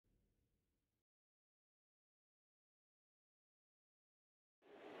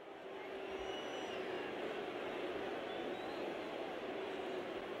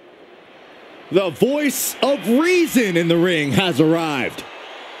The voice of reason in the ring has arrived.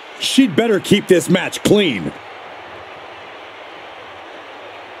 She'd better keep this match clean.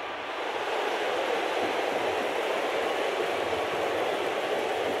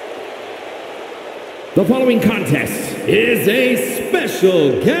 The following contest is a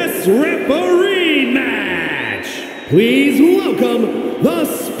special guest referee match. Please welcome the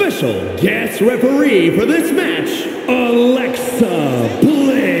special guest referee for this match, Alexa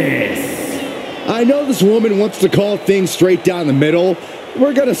Bliss. I know this woman wants to call things straight down the middle.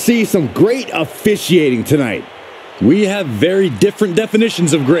 We're going to see some great officiating tonight. We have very different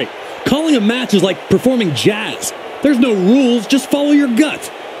definitions of great. Calling a match is like performing jazz. There's no rules, just follow your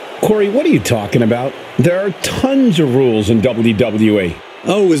gut. Corey, what are you talking about? There are tons of rules in WWE.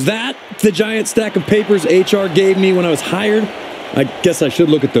 Oh, is that the giant stack of papers HR gave me when I was hired? I guess I should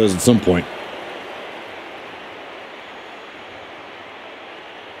look at those at some point.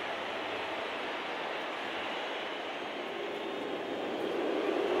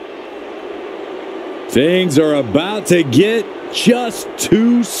 Things are about to get just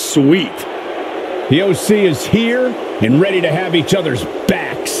too sweet. The OC is here and ready to have each other's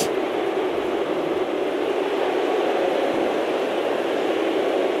backs.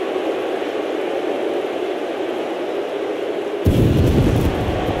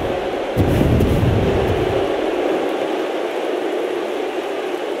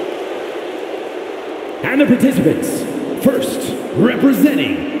 And the participants, first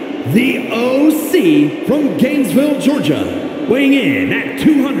representing the OC from Gainesville, Georgia, weighing in at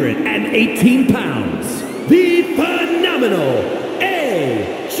 218 pounds, the phenomenal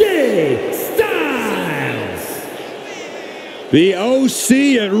AJ Styles. The OC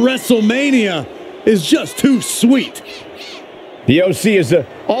at WrestleMania is just too sweet. The OC is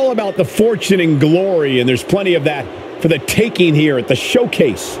all about the fortune and glory, and there's plenty of that for the taking here at the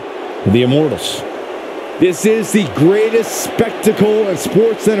showcase of the Immortals. This is the greatest spectacle in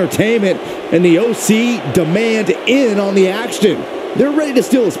sports entertainment, and the OC demand in on the action. They're ready to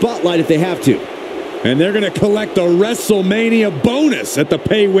steal the spotlight if they have to. And they're going to collect a WrestleMania bonus at the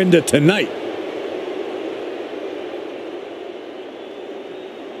pay window tonight.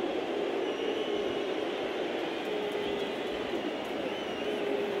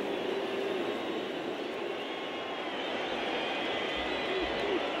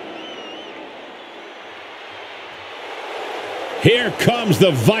 Here comes the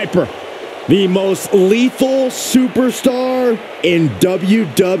Viper. The most lethal superstar in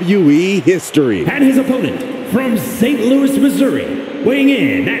WWE history. And his opponent from St. Louis, Missouri, weighing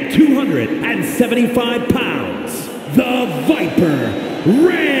in at 275 pounds, the Viper,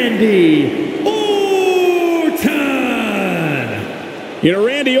 Randy Orton. You know,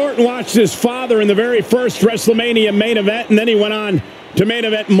 Randy Orton watched his father in the very first WrestleMania main event, and then he went on to main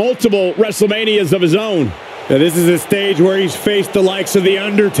event multiple WrestleManias of his own. Now, this is a stage where he's faced the likes of The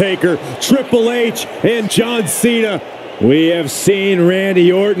Undertaker, Triple H, and John Cena. We have seen Randy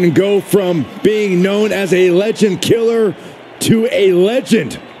Orton go from being known as a legend killer to a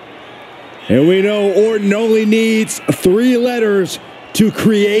legend. And we know Orton only needs 3 letters to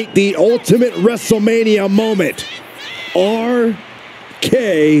create the ultimate WrestleMania moment. RKO.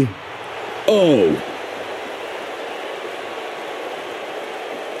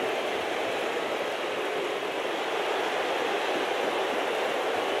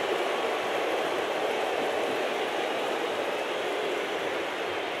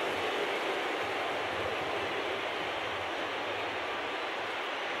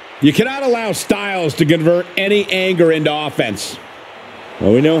 You cannot allow Styles to convert any anger into offense.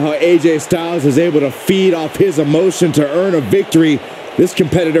 Well, we know how AJ Styles is able to feed off his emotion to earn a victory. This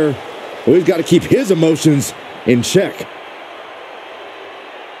competitor, well, he's got to keep his emotions in check.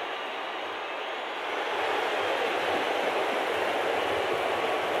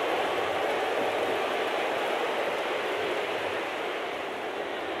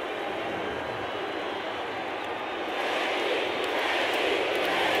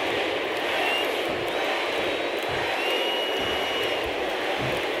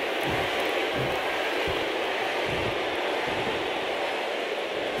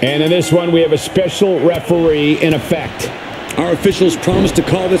 And in this one, we have a special referee in effect. Our officials promised to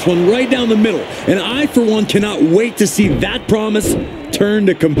call this one right down the middle, and I, for one, cannot wait to see that promise turn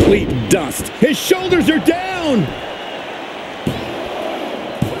to complete dust. His shoulders are down!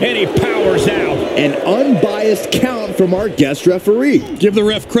 And he powers out. An unbiased count from our guest referee. Give the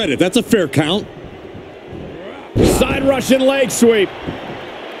ref credit. That's a fair count. Side Russian leg sweep.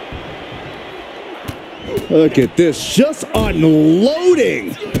 Look at this, just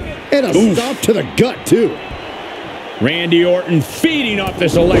unloading. And a stop to the gut, too. Randy Orton feeding off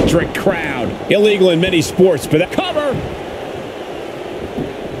this electric crowd. Illegal in many sports, but that cover.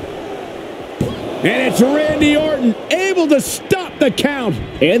 And it's Randy Orton able to stop the count.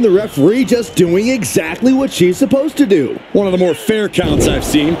 And the referee just doing exactly what she's supposed to do. One of the more fair counts I've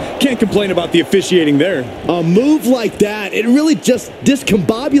seen. Can't complain about the officiating there. A move like that, it really just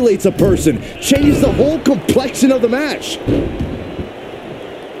discombobulates a person. Changes the whole complexion of the match.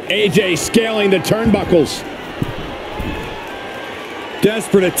 AJ scaling the turnbuckles.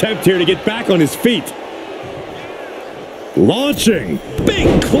 Desperate attempt here to get back on his feet. Launching.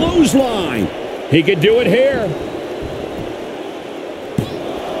 Big clothesline. He could do it here.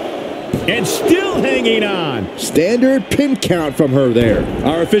 And still hanging on. Standard pin count from her there.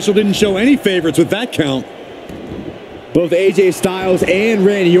 Our official didn't show any favorites with that count. Both AJ Styles and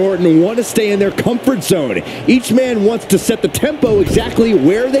Randy Orton want to stay in their comfort zone. Each man wants to set the tempo exactly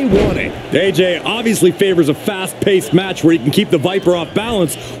where they want it. AJ obviously favors a fast-paced match where he can keep the Viper off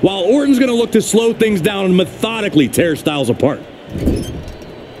balance, while Orton's going to look to slow things down and methodically tear Styles apart.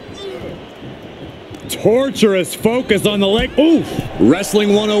 Torturous focus on the leg. Oof!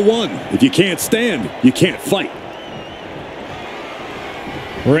 Wrestling 101. If you can't stand, you can't fight.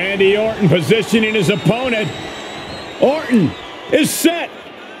 Randy Orton positioning his opponent. Orton is set.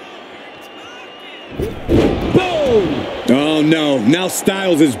 Boom! Oh no, now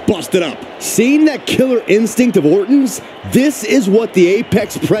Styles is busted up. Seeing that killer instinct of Orton's, this is what the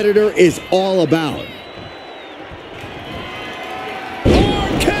Apex Predator is all about.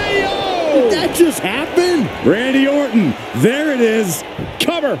 RKO! Did that just happen? Randy Orton, there it is.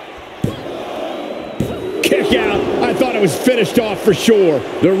 Cover. Kick out. I thought it was finished off for sure.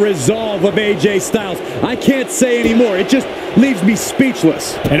 The resolve of AJ Styles. I can't say anymore. It just leaves me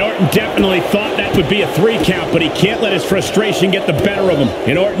speechless. And Orton definitely thought that would be a 3 count, but he can't let his frustration get the better of him.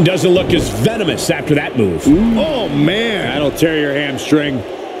 And Orton doesn't look as venomous after that move. Ooh. Oh, man. That'll tear your hamstring.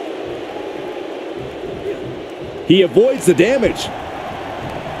 He avoids the damage.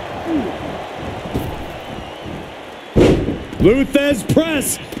 Luthez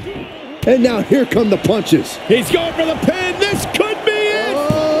press. And now here come the punches. He's going for the pin. This could be it.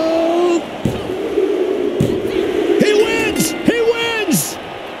 Oh! He wins. He wins.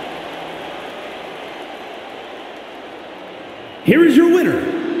 Here is your winner,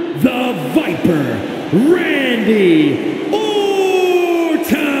 the Viper, Randy Orton.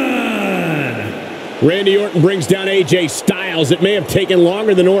 Randy Orton brings down AJ Styles. It may have taken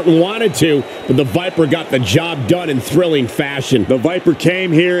longer than Orton wanted to, but the Viper got the job done in thrilling fashion. The Viper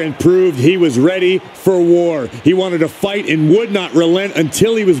came here and proved he was ready for war. He wanted to fight and would not relent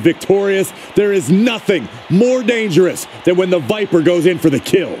until he was victorious. There is nothing more dangerous than when the Viper goes in for the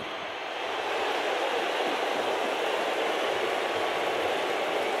kill.